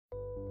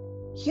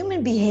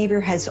Human behavior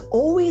has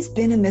always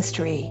been a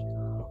mystery.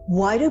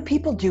 Why do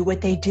people do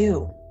what they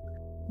do?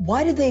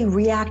 Why do they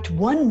react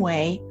one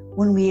way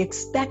when we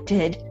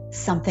expected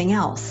something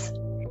else?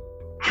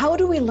 How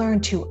do we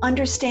learn to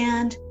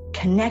understand,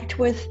 connect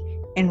with,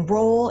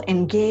 enroll,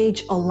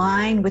 engage,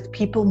 align with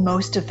people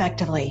most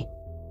effectively?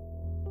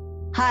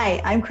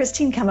 Hi, I'm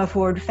Christine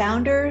Comerford,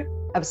 founder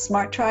of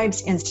Smart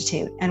Tribes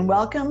Institute, and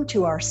welcome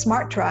to our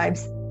Smart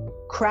Tribes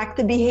Crack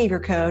the Behavior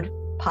Code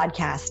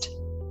podcast.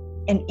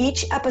 In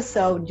each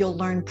episode, you'll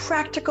learn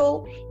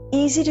practical,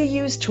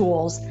 easy-to-use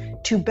tools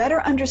to better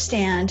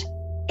understand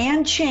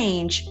and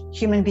change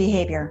human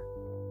behavior.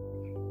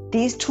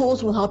 These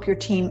tools will help your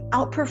team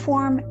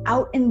outperform,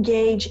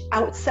 out-engage,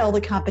 outsell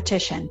the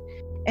competition.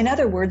 In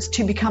other words,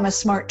 to become a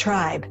smart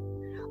tribe.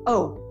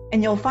 Oh,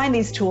 and you'll find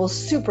these tools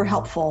super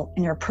helpful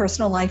in your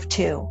personal life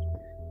too.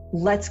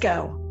 Let's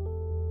go.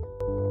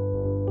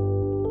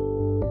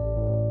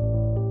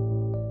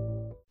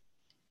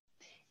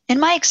 In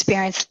my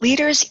experience,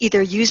 leaders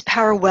either use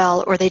power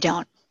well or they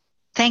don't.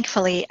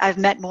 Thankfully, I've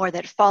met more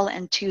that fall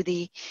into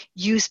the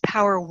use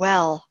power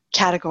well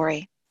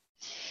category.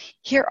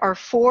 Here are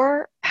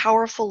 4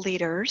 powerful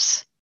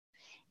leaders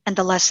and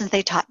the lessons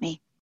they taught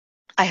me.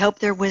 I hope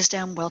their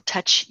wisdom will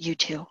touch you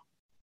too.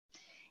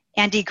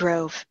 Andy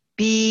Grove,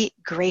 be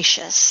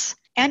gracious.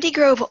 Andy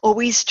Grove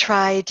always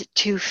tried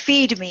to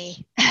feed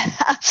me.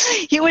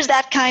 He was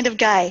that kind of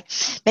guy,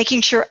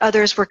 making sure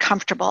others were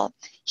comfortable.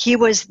 He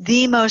was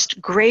the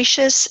most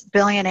gracious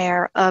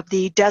billionaire of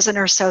the dozen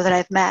or so that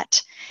I've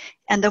met,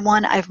 and the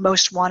one I've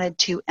most wanted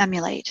to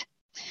emulate.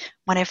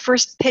 When I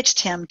first pitched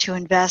him to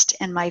invest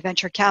in my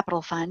venture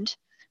capital fund,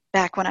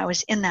 back when I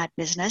was in that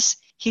business,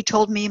 he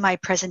told me my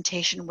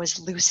presentation was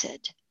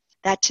lucid.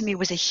 That to me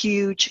was a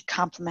huge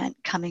compliment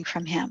coming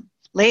from him.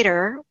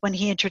 Later, when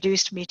he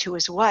introduced me to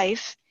his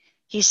wife,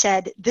 he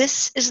said,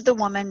 "This is the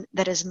woman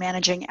that is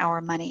managing our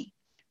money,"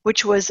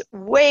 which was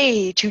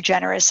way too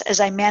generous as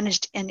I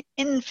managed an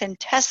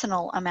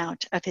infinitesimal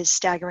amount of his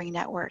staggering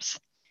net worth.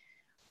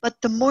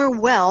 But the more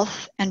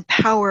wealth and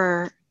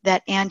power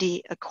that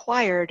Andy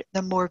acquired,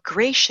 the more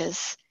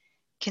gracious,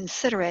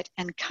 considerate,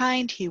 and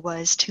kind he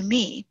was to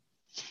me.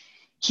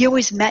 He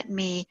always met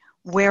me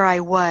where I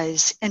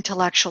was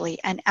intellectually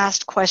and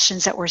asked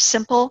questions that were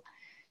simple,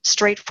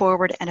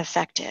 straightforward, and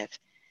effective.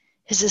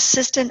 His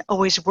assistant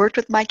always worked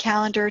with my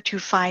calendar to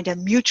find a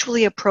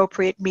mutually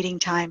appropriate meeting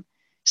time,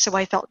 so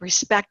I felt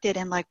respected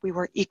and like we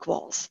were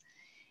equals.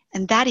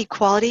 And that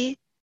equality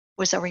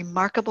was a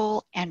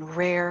remarkable and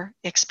rare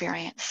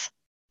experience.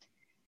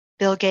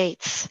 Bill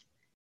Gates,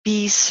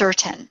 be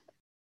certain.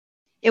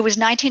 It was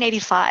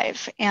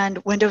 1985,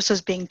 and Windows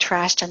was being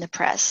trashed in the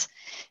press.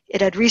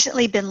 It had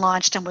recently been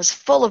launched and was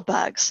full of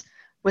bugs,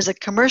 was a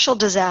commercial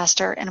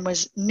disaster, and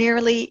was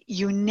nearly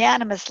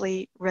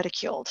unanimously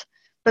ridiculed.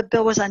 But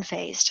Bill was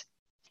unfazed.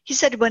 He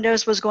said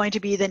Windows was going to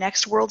be the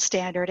next world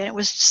standard, and it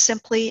was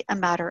simply a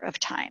matter of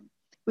time.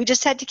 We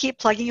just had to keep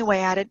plugging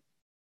away at it.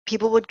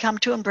 People would come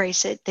to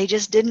embrace it. They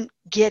just didn't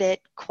get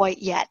it quite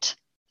yet.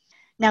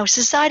 Now,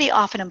 society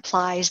often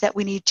implies that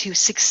we need to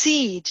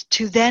succeed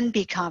to then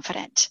be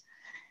confident.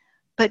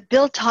 But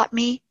Bill taught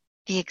me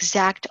the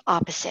exact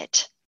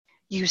opposite.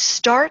 You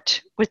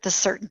start with the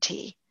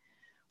certainty,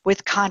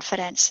 with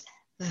confidence,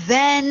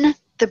 then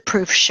the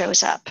proof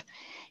shows up.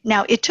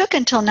 Now, it took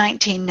until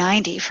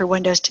 1990 for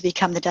Windows to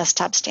become the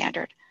desktop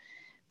standard.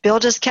 Bill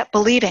just kept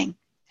believing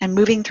and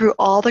moving through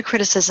all the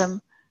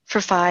criticism for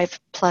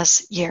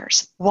 5+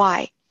 years.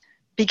 Why?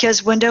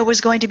 Because Windows was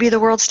going to be the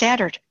world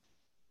standard.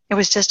 It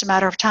was just a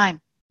matter of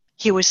time.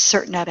 He was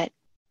certain of it.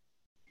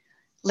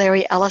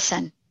 Larry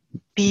Ellison,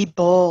 be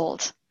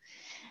bold.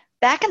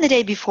 Back in the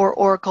day before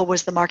Oracle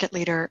was the market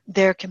leader,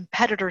 their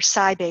competitor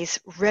Sybase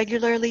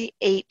regularly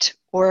ate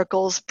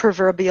Oracle's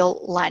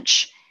proverbial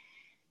lunch.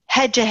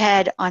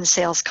 Head-to-head on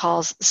sales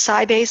calls,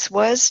 Sybase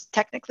was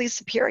technically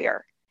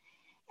superior.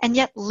 And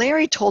yet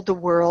Larry told the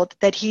world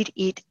that he'd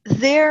eat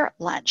their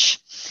lunch.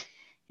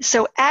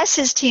 So as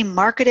his team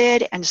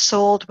marketed and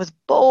sold with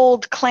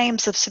bold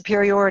claims of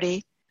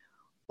superiority,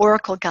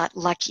 Oracle got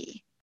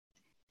lucky.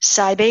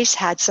 Sybase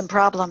had some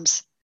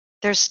problems.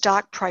 Their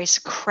stock price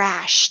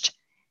crashed,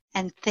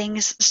 and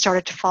things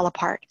started to fall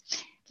apart.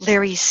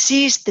 Larry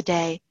seized the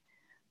day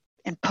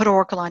and put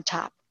Oracle on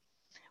top.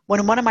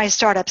 When one of my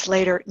startups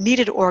later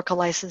needed Oracle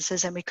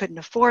licenses and we couldn't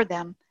afford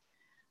them,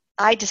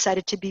 I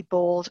decided to be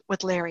bold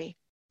with Larry.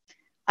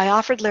 I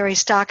offered Larry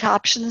stock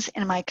options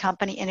in my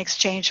company in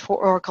exchange for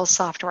Oracle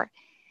software.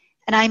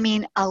 And I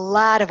mean a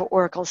lot of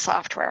Oracle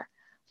software,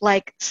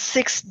 like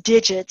 6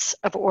 digits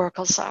of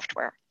Oracle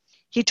software.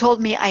 He told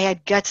me I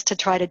had guts to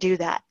try to do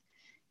that.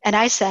 And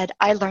I said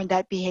I learned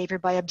that behavior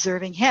by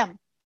observing him.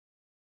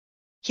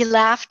 He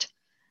laughed,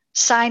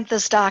 signed the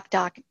stock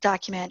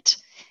document,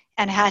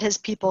 and had his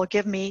people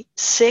give me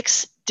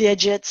 6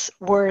 digits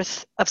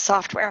worth of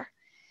software.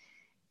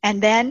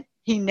 And then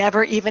he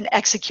never even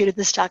executed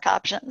the stock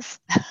options.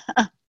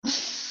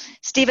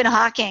 Stephen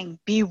Hawking,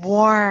 be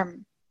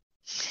warm.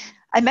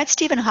 I met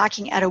Stephen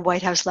Hawking at a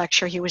White House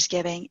lecture he was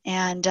giving,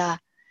 and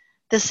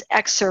This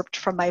excerpt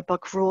from my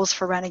book, Rules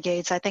for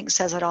Renegades, I think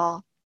says it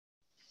all.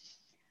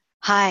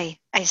 "Hi,"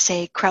 I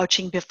say,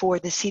 crouching before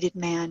the seated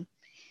man.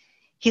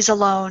 He's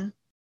alone,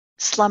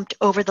 slumped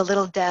over the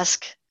little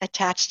desk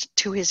attached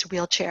to his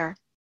wheelchair.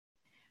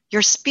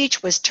 "Your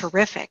speech was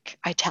terrific,"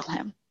 I tell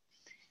him.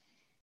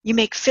 "You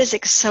make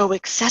physics so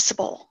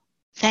accessible.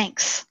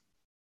 Thanks."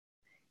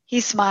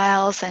 He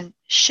smiles and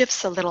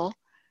shifts a little,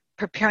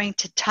 preparing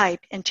to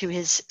type into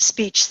his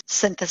speech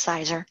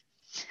synthesizer.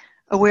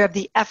 Aware of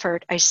the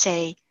effort, I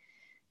say,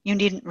 "You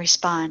needn't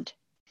respond."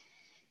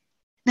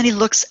 Then he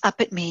looks up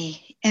at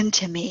me,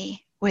 into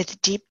me, with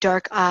deep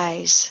dark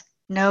eyes.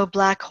 No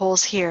black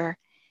holes here.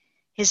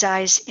 His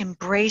eyes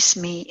embrace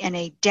me in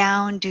a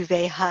down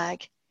duvet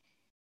hug.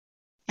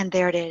 And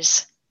there it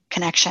is,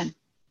 connection.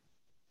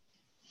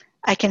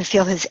 I can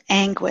feel his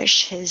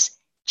anguish, his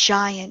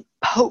giant,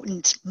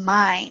 potent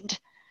mind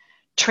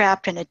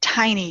trapped in a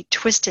tiny,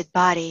 twisted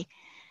body.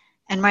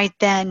 And right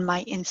then,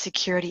 my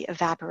insecurity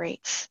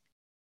evaporates.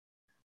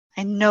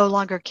 I no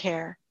longer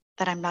care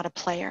that I'm not a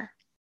player,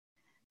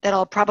 that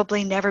I'll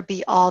probably never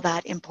be all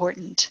that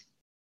important,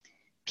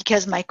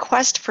 because my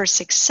quest for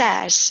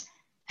success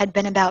had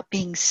been about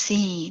being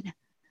seen,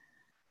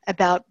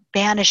 about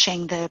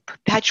banishing the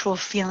perpetual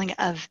feeling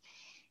of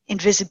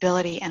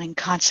invisibility and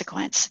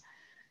inconsequence,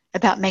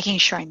 about making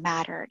sure I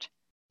mattered.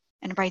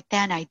 And right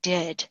then I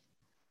did.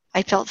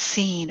 I felt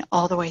seen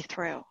all the way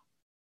through.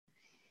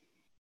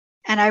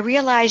 And I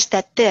realized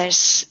that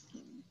this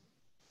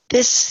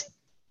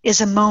is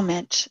a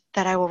moment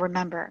that I will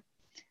remember.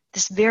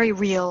 This very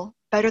real,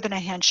 better than a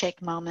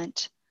handshake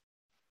moment,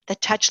 the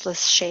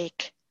touchless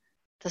shake,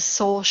 the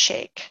soul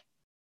shake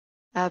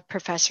of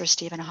Professor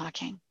Stephen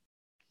Hawking.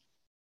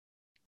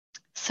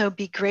 So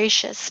be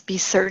gracious, be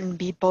certain,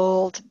 be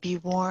bold, be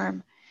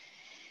warm.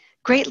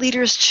 Great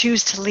leaders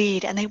choose to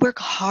lead, and they work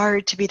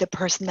hard to be the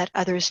person that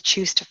others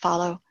choose to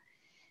follow.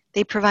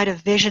 They provide a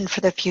vision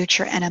for the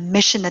future and a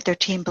mission that their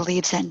team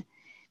believes in.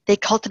 They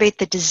cultivate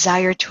the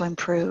desire to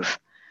improve.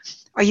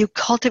 Are you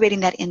cultivating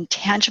that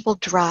intangible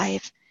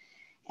drive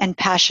and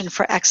passion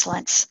for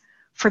excellence,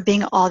 for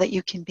being all that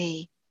you can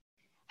be?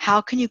 How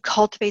can you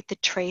cultivate the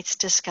traits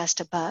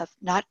discussed above,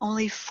 not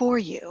only for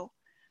you,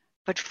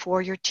 but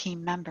for your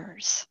team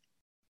members?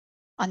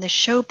 On the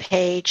show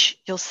page,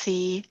 you'll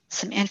see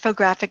some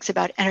infographics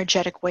about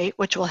energetic weight,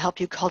 which will help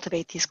you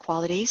cultivate these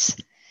qualities.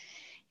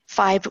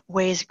 5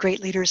 ways great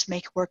leaders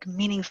make work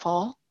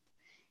meaningful,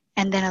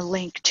 and then a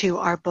link to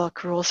our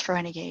book, Rules for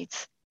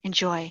Renegades.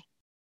 Enjoy.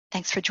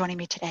 Thanks for joining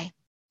me today.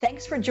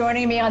 Thanks for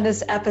joining me on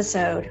this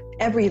episode.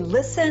 Every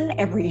listen,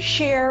 every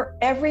share,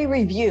 every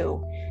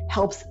review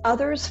helps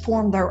others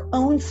form their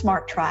own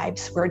smart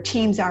tribes where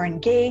teams are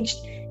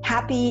engaged,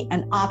 happy,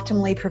 and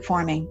optimally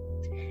performing.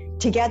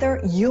 Together,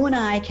 you and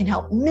I can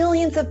help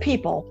millions of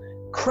people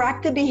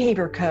crack the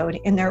behavior code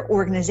in their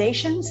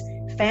organizations,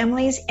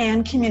 families,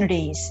 and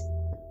communities.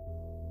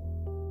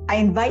 I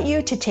invite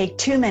you to take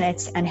 2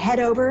 minutes and head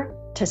over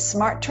to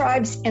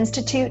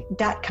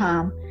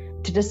smarttribesinstitute.com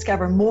to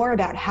discover more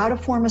about how to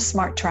form a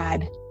smart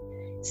tribe.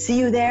 See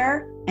you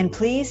there, and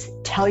please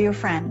tell your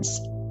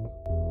friends.